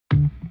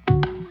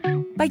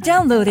By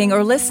downloading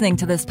or listening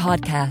to this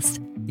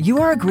podcast,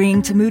 you are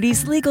agreeing to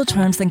Moody's legal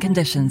terms and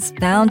conditions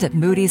found at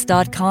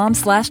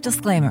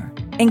moodys.com/disclaimer,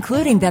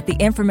 including that the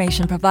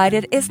information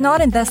provided is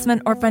not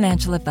investment or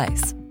financial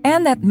advice,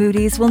 and that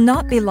Moody's will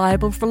not be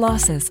liable for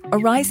losses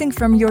arising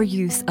from your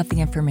use of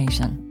the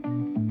information.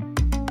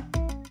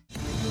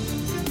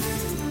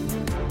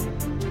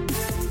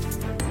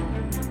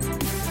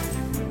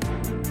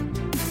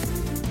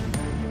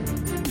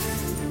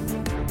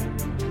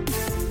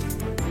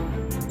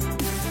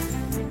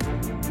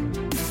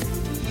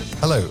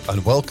 Hello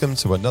and welcome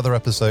to another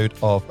episode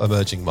of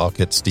Emerging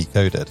Markets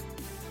Decoded.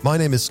 My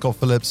name is Scott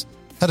Phillips,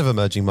 Head of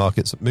Emerging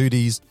Markets at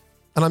Moody's,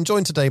 and I'm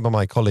joined today by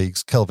my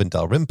colleagues Kelvin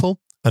Dalrymple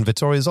and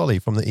Vittoria Zoli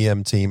from the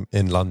EM team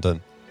in London.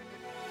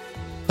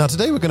 Now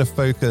today we're going to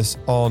focus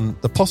on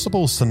the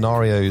possible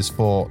scenarios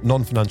for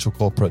non-financial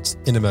corporates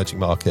in emerging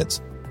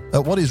markets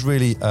at what is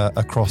really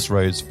a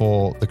crossroads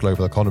for the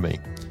global economy.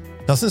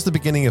 Now since the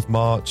beginning of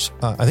March,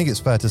 I think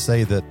it's fair to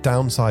say that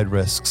downside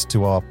risks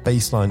to our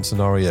baseline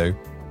scenario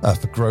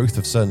for growth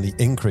have certainly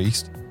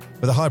increased,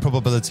 with a high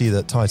probability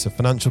that tighter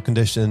financial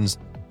conditions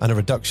and a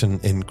reduction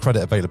in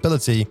credit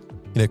availability,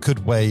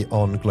 could weigh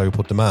on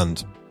global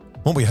demand.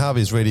 What we have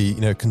is really,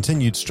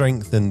 continued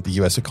strength in the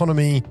US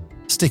economy,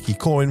 sticky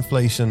core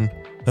inflation,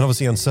 and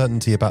obviously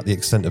uncertainty about the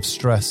extent of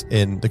stress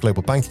in the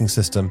global banking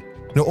system.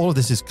 All of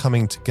this is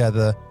coming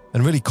together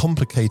and really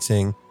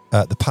complicating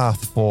the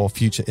path for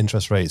future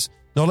interest rates,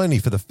 not only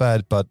for the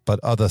Fed, but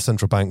other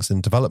central banks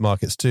in developed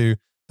markets too,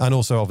 and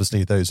also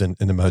obviously those in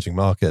emerging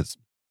markets.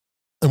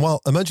 And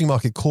while emerging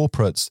market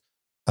corporates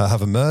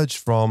have emerged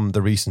from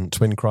the recent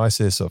twin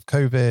crisis of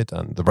COVID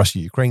and the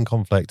Russia-Ukraine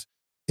conflict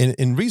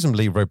in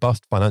reasonably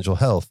robust financial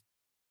health,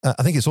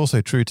 I think it's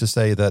also true to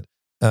say that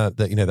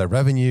their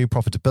revenue,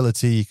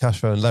 profitability,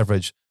 cash flow and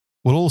leverage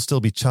will all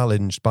still be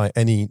challenged by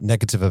any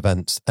negative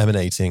events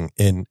emanating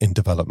in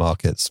developed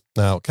markets.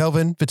 Now,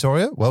 Kelvin,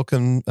 Vittoria,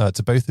 welcome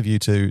to both of you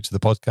to the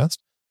podcast.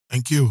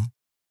 Thank you.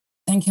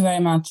 Thank you very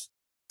much.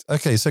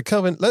 Okay, so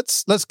Kelvin,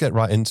 let's get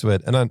right into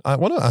it. And I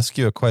want to ask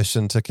you a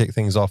question to kick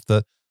things off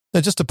that,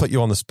 just to put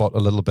you on the spot a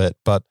little bit,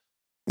 but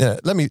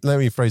let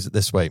me phrase it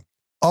this way.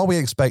 Are we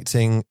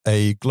expecting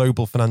a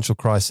global financial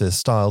crisis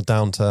style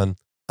downturn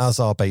as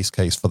our base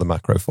case for the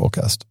macro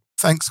forecast?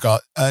 Thanks,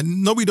 Scott.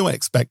 No, we don't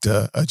expect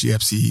a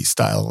GFC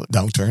style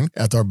downturn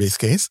at our base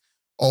case,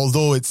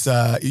 although it's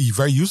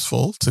very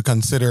useful to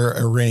consider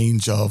a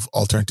range of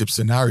alternative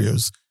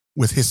scenarios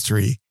with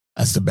history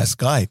as the best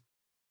guide.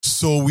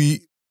 So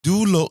we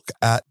do look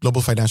at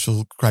global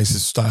financial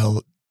crisis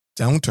style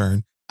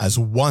downturn as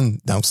one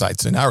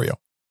downside scenario.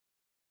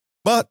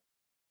 But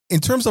in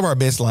terms of our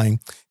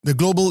baseline, the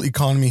global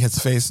economy has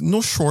faced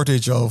no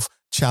shortage of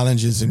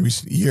challenges in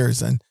recent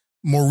years. And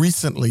more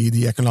recently,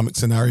 the economic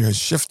scenario has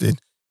shifted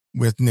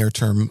with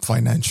near-term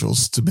financial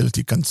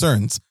stability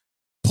concerns,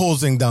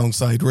 posing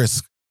downside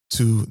risk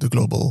to the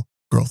global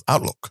growth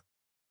outlook.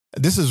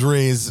 This has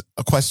raised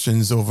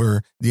questions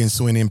over the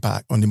ensuing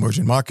impact on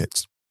emerging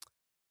markets.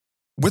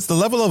 With the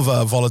level of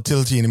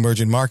volatility in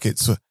emerging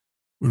markets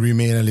will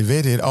remain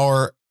elevated,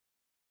 our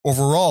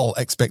overall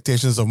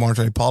expectations of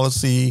monetary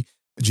policy,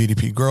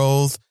 GDP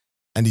growth,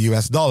 and the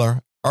US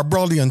dollar are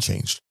broadly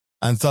unchanged.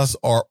 And thus,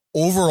 our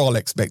overall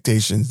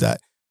expectations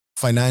that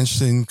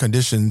financing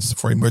conditions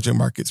for emerging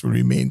markets will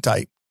remain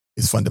tight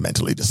is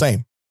fundamentally the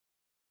same.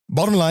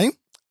 Bottom line,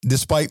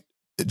 despite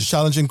the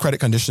challenging credit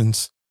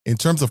conditions in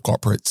terms of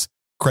corporates,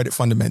 credit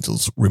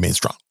fundamentals remain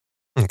strong.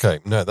 Okay,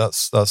 no,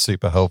 that's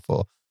super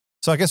helpful.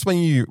 So I guess when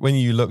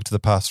you look to the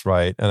past,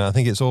 right, and I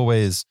think it's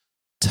always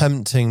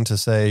tempting to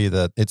say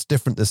that it's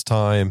different this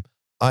time.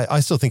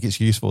 I still think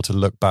it's useful to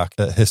look back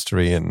at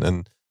history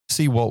and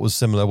see what was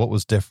similar, what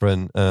was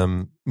different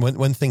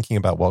when thinking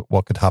about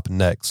what could happen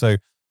next. So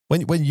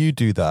when you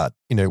do that,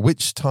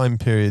 which time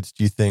periods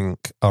do you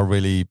think are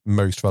really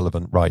most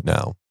relevant right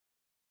now?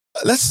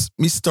 Let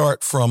me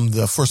start from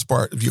the first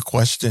part of your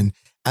question.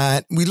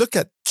 And we look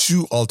at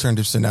two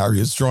alternative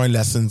scenarios, drawing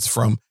lessons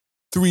from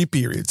three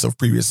periods of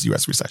previous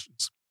U.S.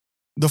 recessions.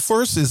 The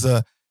first is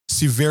a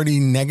severely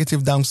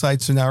negative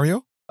downside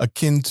scenario,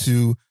 akin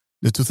to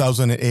the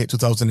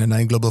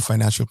 2008-2009 global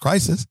financial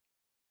crisis,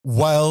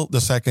 while the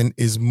second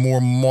is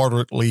more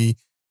moderately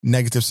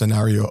negative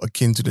scenario,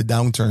 akin to the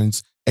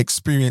downturns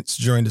experienced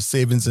during the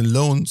savings and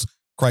loans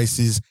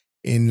crisis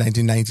in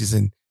 1990s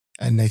and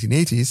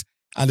 1980s,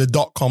 and the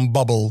dot-com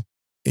bubble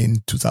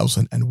in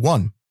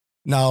 2001.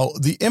 Now,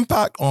 the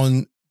impact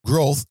on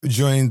growth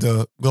during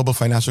the global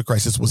financial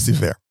crisis was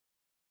severe,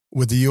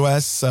 with the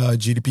US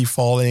GDP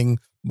falling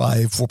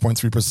by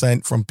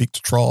 4.3% from peak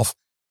to trough,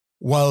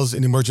 whilst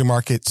in emerging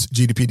markets,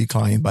 GDP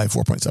declined by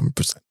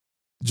 4.7%.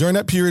 During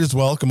that period as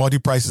well, commodity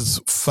prices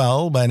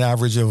fell by an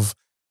average of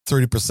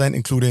 30%,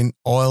 including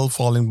oil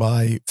falling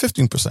by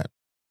 15%.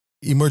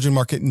 Emerging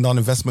market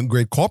non-investment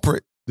grade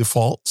corporate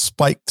default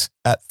spiked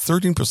at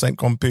 13%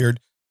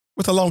 compared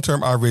with a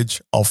long-term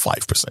average of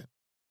 5%.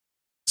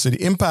 So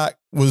the impact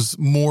was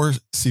more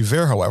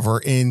severe,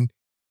 however, in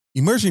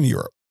emerging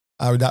Europe.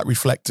 That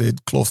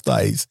reflected close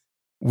ties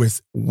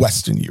with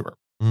Western Europe.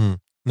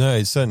 No,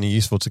 it's certainly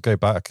useful to go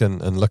back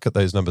and look at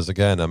those numbers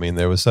again. I mean,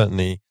 they were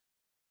certainly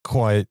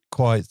quite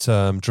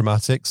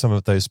dramatic, some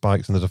of those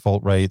spikes in the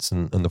default rates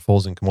and the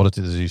falls in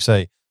commodities, as you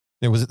say.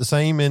 Was it the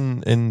same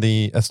in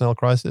the S&L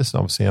crisis?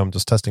 Obviously, I'm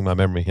just testing my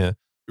memory here.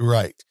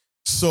 Right.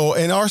 So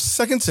in our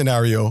second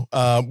scenario,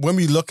 when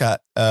we look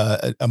at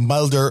a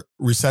milder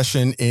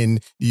recession in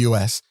the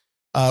US,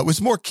 it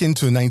was more akin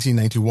to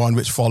 1991,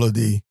 which followed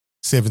the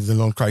savings and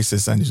loan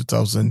crisis and the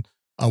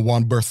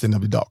 2001 birthing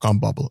of the dot-com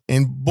bubble.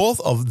 In both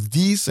of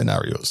these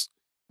scenarios,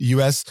 the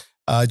US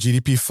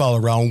GDP fell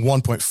around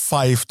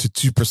 1.5 to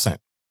 2%.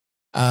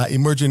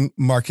 Emerging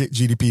market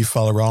GDP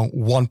fell around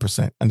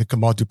 1%, and the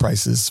commodity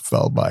prices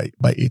fell by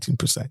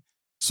 18%.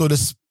 So the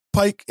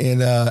spike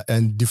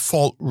in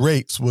default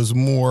rates was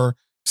more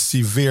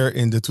severe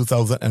in the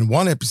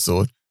 2001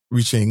 episode,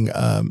 reaching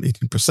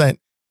 18%.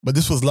 But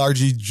this was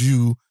largely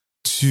due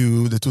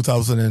to the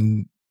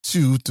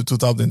 2002 to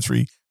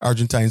 2003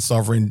 Argentine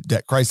sovereign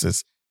debt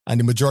crisis, and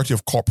the majority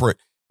of corporate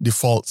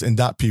defaults in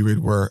that period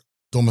were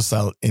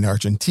domiciled in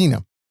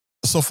Argentina.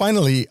 So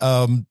finally,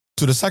 to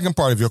the second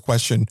part of your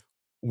question,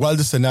 while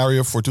the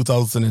scenario for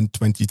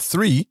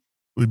 2023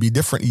 will be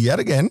different yet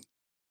again,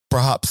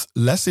 perhaps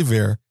less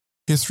severe,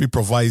 history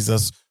provides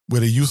us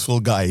with a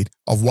useful guide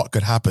of what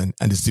could happen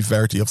and the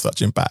severity of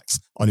such impacts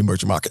on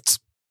emerging markets.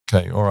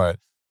 Okay, all right.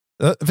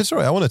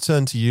 Vittoria, I want to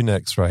turn to you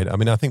next, right? I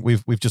mean, I think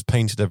we've just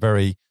painted a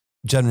very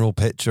general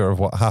picture of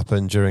what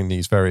happened during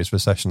these various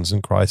recessions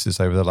and crises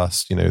over the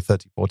last,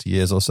 30, 40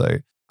 years or so.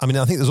 I mean,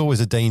 I think there's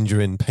always a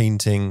danger in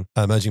painting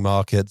emerging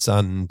markets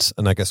and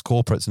I guess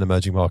corporates in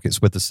emerging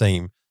markets with the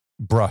same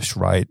brush,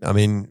 right? I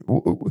mean,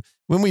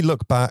 when we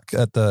look back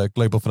at the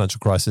global financial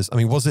crisis, I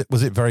mean, was it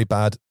very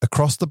bad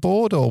across the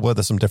board, or were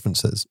there some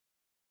differences?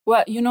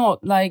 Well,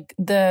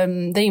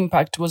 the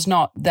impact was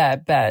not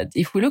that bad.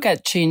 If we look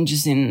at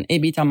changes in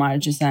EBITDA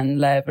margins and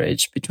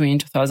leverage between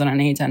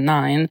 2008 and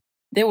 2009,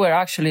 they were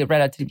actually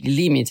relatively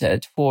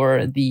limited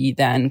for the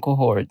then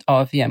cohort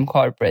of EM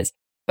corporates.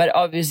 But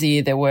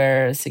obviously, there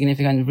were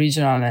significant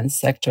regional and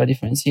sectoral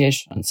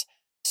differentiations.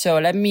 So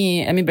let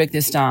me break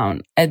this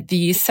down. At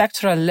the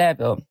sectoral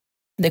level,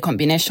 the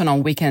combination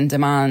of weakened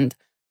demand,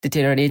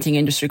 deteriorating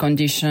industry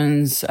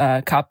conditions,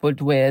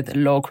 coupled with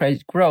low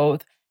credit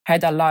growth,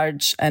 had a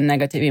large and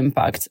negative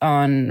impact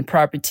on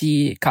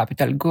property,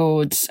 capital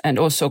goods, and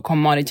also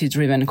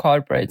commodity-driven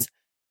corporates.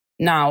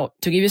 Now,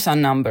 to give you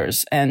some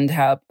numbers and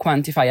help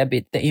quantify a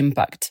bit the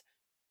impact,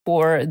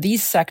 for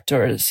these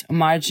sectors,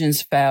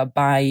 margins fell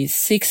by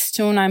 6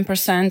 to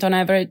 9% on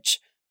average,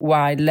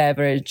 while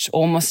leverage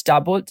almost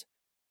doubled.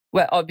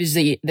 Well,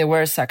 obviously, there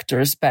were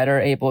sectors better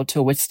able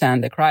to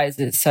withstand the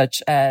crisis,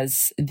 such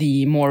as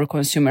the more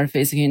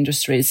consumer-facing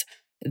industries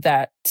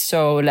that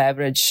saw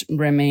leverage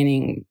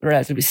remaining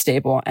relatively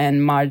stable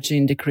and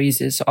margin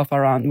decreases of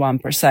around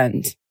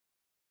 1%.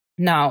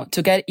 Now,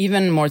 to get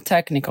even more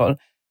technical,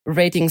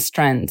 ratings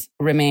trend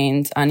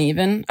remained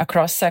uneven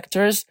across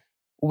sectors,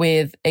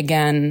 with,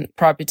 again,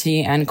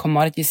 property and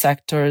commodity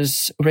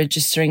sectors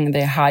registering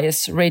the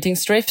highest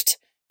ratings drift.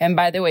 And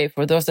by the way,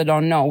 for those that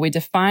don't know, we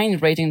define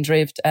rating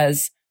drift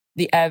as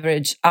the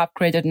average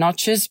upgraded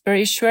notches per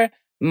issuer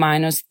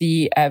minus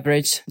the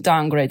average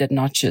downgraded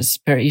notches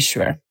per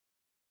issuer.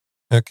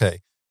 Okay.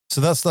 So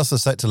that's the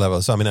sector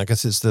level. So, I mean, I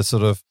guess it's the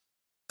sort of,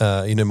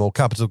 more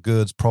capital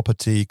goods,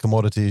 property,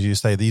 commodities, you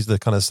say. These are the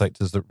kind of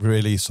sectors that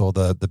really saw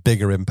the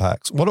bigger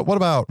impacts. What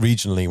about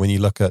regionally when you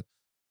look at,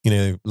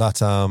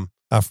 LATAM,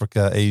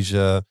 Africa,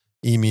 Asia,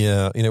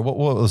 EMEA,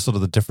 what are sort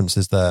of the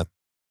differences there?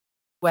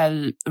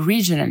 Well,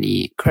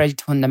 regionally,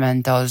 credit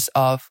fundamentals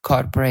of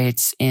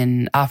corporates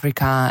in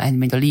Africa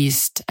and Middle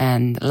East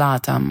and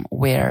LATAM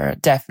were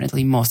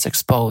definitely most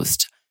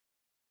exposed.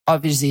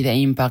 Obviously, the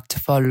impact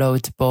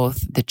followed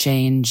both the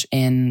change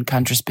in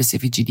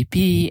country-specific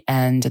GDP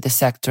and the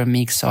sector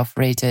mix of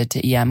rated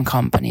EM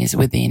companies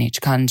within each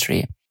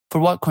country. For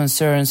what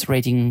concerns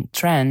rating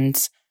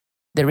trends,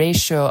 the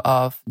ratio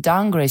of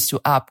downgrades to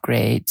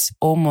upgrades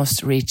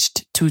almost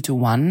reached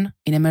 2-to-1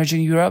 in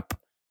emerging Europe,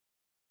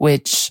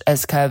 which,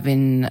 as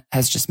Kelvin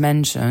has just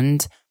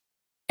mentioned,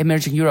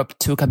 emerging Europe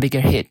took a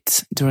bigger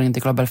hit during the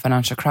global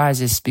financial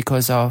crisis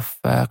because of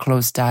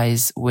close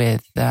ties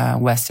with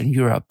Western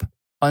Europe.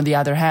 On the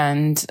other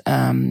hand,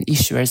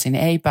 issuers in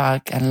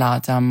APAC and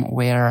LATAM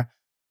were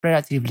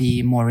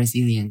relatively more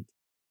resilient.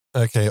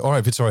 Okay, all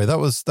right, Vittoria, that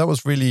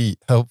was really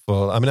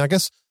helpful. I mean, I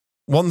guess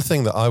one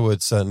thing that I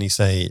would certainly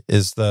say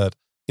is that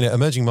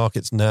emerging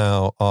markets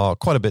now are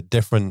quite a bit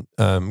different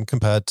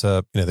compared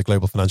to the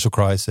global financial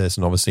crisis,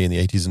 and obviously in the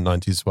 80s and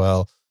 90s as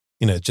well.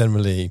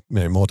 Generally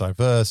more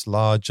diverse,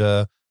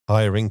 larger,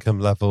 higher income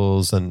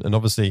levels, and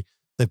obviously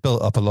they've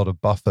built up a lot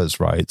of buffers,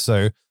 right?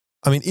 So,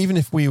 I mean, even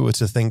if we were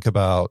to think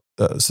about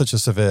such a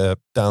severe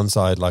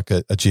downside like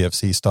a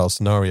GFC style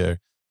scenario,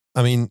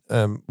 I mean,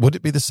 would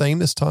it be the same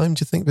this time?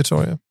 Do you think,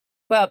 Vittoria?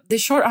 Well, the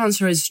short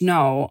answer is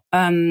no.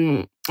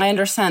 I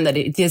understand that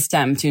it is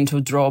tempting to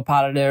draw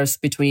parallels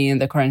between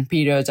the current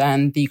period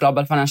and the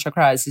global financial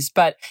crisis,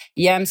 but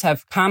EMs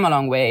have come a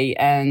long way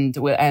and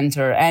will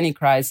enter any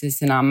crisis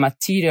in a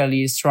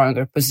materially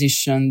stronger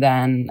position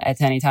than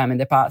at any time in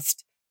the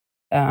past.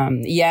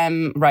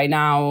 EM right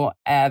now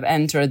have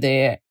entered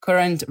the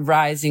current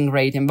rising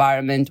rate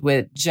environment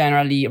with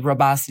generally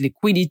robust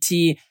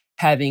liquidity,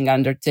 having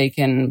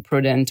undertaken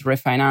prudent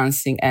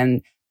refinancing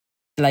and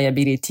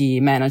liability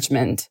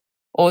management.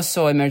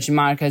 Also, emerging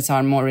markets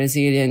are more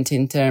resilient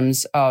in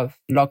terms of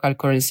local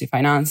currency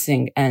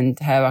financing and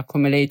have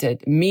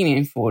accumulated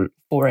meaningful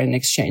foreign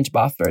exchange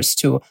buffers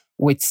to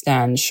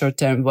withstand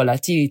short-term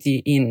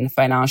volatility in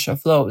financial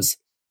flows.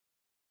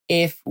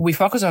 If we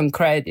focus on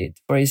credit,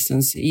 for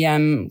instance,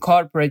 EM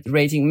corporate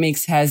rating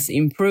mix has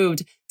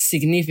improved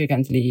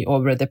significantly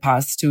over the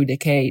past 2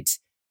 decades.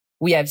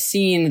 We have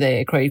seen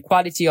the credit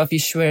quality of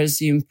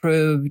issuers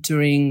improve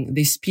during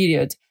this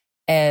period,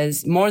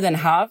 as more than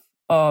half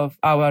of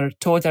our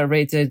total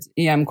rated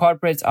EM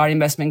corporates are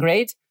investment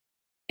grade.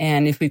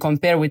 And if we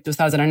compare with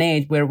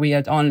 2008, where we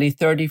had only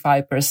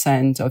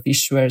 35% of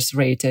issuers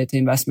rated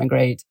investment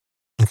grade.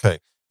 Okay.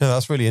 No,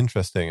 that's really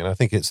interesting. And I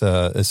think it's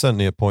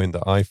certainly a point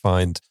that I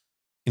find,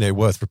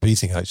 worth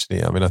repeating,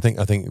 actually. I mean, I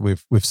think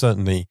we've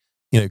certainly,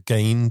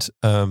 gained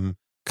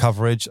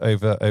coverage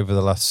over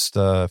the last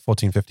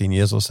 14, 15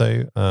 years or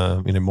so,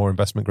 more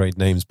investment grade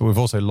names, but we've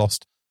also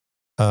lost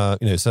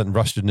certain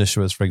Russian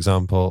issuers, for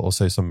example,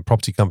 also some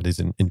property companies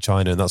in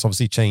China, and that's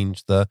obviously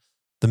changed the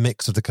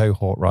mix of the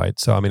cohort, right?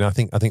 So, I mean, I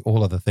think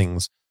all other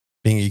things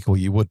being equal,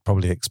 you would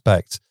probably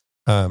expect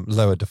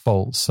lower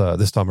defaults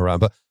this time around.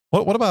 But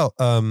what about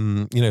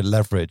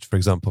leverage, for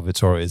example,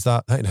 Vittoria? Is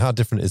that how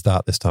different is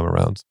that this time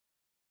around?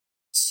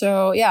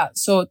 So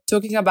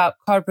talking about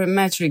corporate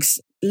metrics,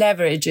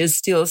 leverage is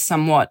still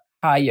somewhat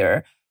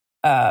higher,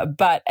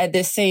 but at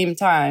the same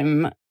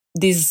time,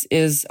 this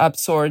is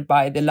absorbed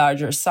by the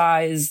larger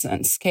size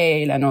and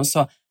scale and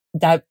also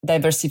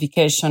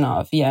diversification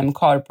of EM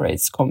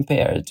corporates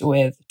compared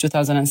with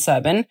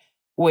 2007,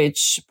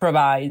 which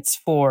provides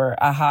for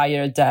a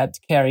higher debt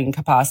carrying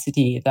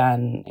capacity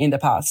than in the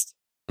past.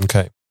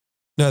 Okay.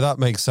 No, that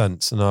makes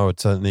sense. And I would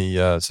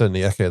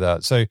certainly echo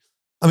that. So,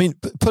 I mean,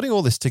 putting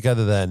all this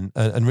together then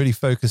and really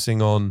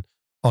focusing on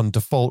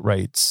default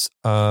rates,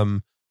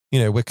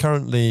 we're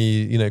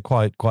currently,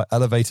 quite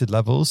elevated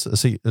levels,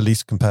 at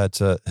least compared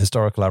to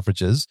historical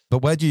averages.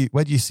 But where do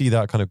you see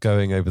that kind of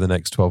going over the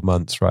next 12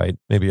 months, right?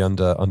 Maybe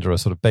under a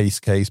sort of base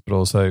case, but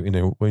also,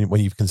 when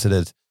you've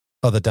considered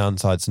other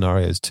downside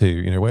scenarios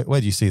too,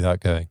 where do you see that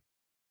going?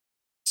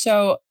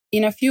 So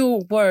in a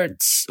few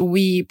words,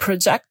 we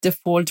project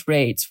default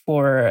rates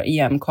for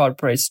EM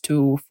corporates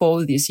to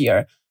fall this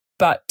year,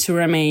 but to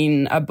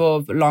remain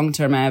above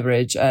long-term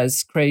average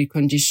as credit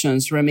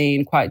conditions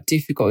remain quite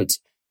difficult.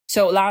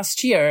 So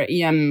last year,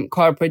 EM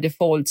corporate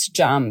defaults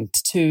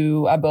jumped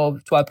to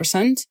above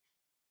 12%,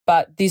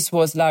 but this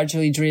was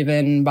largely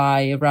driven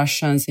by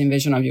Russia's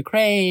invasion of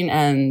Ukraine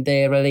and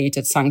the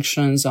related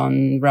sanctions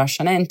on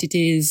Russian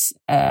entities,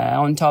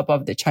 on top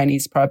of the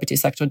Chinese property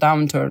sector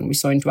downturn we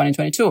saw in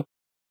 2022.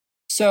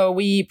 So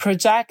we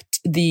project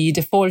the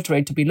default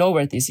rate to be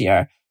lower this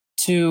year,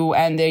 to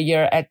end the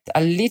year at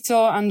a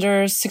little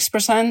under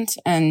 6%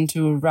 and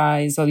to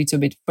rise a little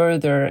bit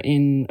further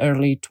in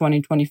early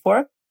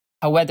 2024.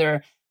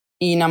 However,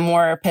 in a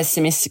more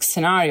pessimistic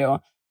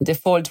scenario, the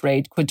default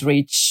rate could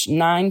reach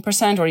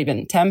 9% or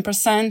even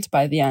 10%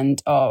 by the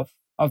end of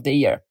the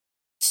year.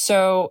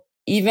 So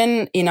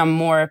even in a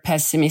more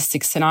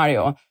pessimistic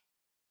scenario,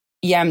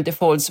 EM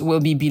defaults will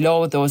be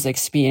below those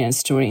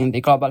experienced during the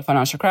global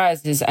financial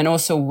crisis and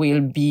also will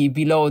be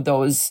below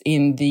those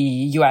in the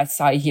US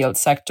high yield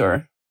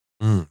sector.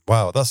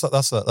 Wow, that's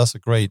a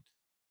great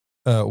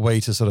way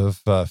to sort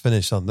of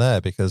finish on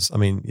there, because I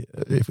mean,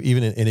 if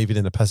even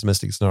in a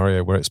pessimistic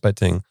scenario, we're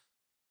expecting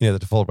the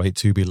default rate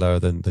to be lower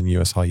than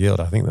US high yield.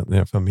 I think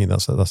that for me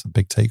that's a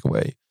big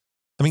takeaway.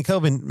 I mean,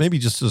 Kelvin, maybe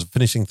just sort of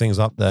finishing things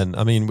up then.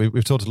 I mean,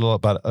 we've talked a lot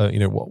about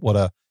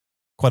what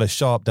quite a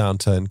sharp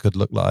downturn could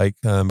look like,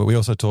 but we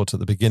also talked at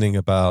the beginning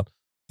about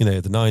the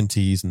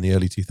 90s and the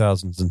early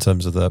 2000s in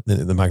terms of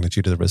the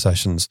magnitude of the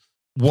recessions.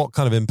 What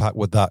kind of impact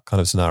would that kind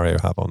of scenario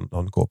have on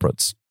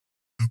corporates?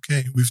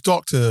 Okay, we've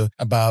talked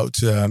about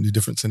the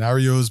different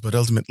scenarios, but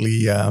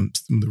ultimately some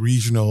of the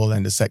regional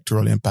and the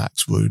sectoral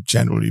impacts would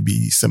generally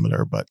be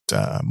similar, but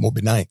more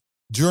benign.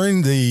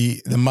 During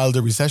the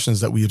milder recessions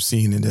that we have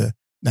seen in the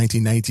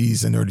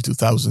 1990s and early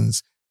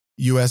 2000s,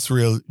 US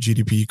real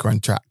GDP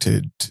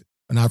contracted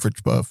an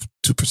average of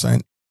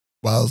 2%,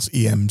 whilst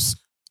EM's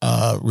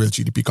real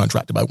GDP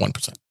contracted by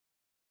 1%.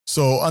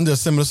 So under a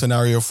similar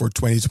scenario for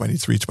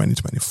 2023,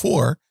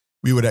 2024,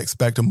 we would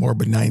expect a more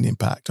benign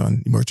impact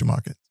on emerging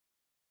markets.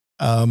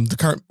 The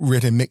current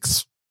rating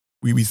mix,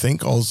 we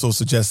think, also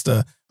suggests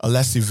a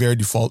less severe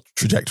default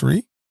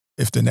trajectory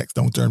if the next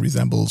downturn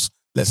resembles,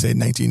 let's say,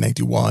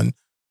 1991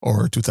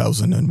 or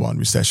 2001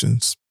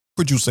 recessions,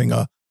 producing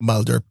a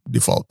milder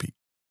default peak.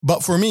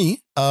 But for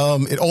me,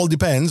 it all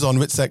depends on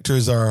which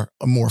sectors are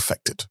more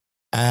affected.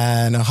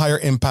 and a higher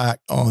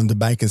impact on the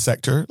banking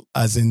sector,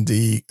 as in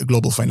the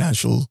global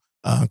financial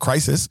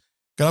crisis,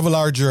 could have a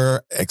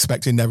larger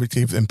expected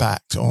negative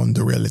impact on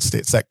the real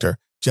estate sector,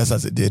 just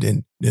as it did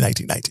in the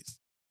 1990s.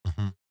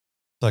 Mm-hmm.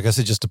 So I guess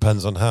it just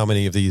depends on how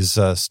many of these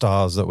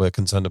stars that we're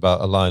concerned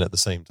about align at the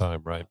same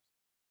time, right?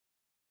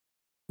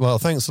 Well,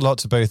 thanks a lot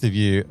to both of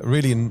you.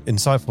 Really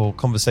insightful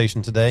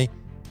conversation today.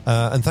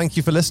 And thank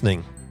you for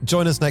listening.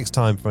 Join us next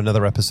time for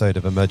another episode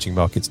of Emerging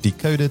Markets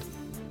Decoded.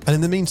 And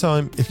in the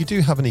meantime, if you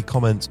do have any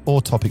comments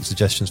or topic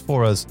suggestions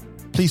for us,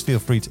 please feel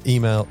free to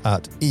email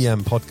at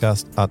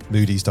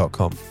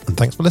empodcast@moodys.com. And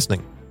thanks for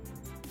listening.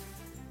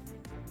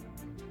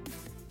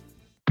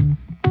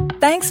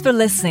 Thanks for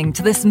listening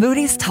to this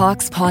Moody's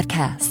Talks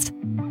podcast.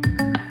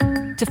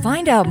 To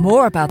find out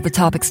more about the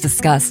topics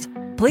discussed,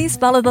 please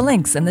follow the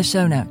links in the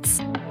show notes.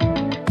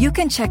 You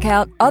can check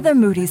out other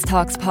Moody's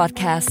Talks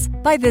podcasts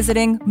by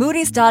visiting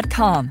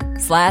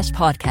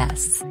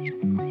moodys.com/podcasts.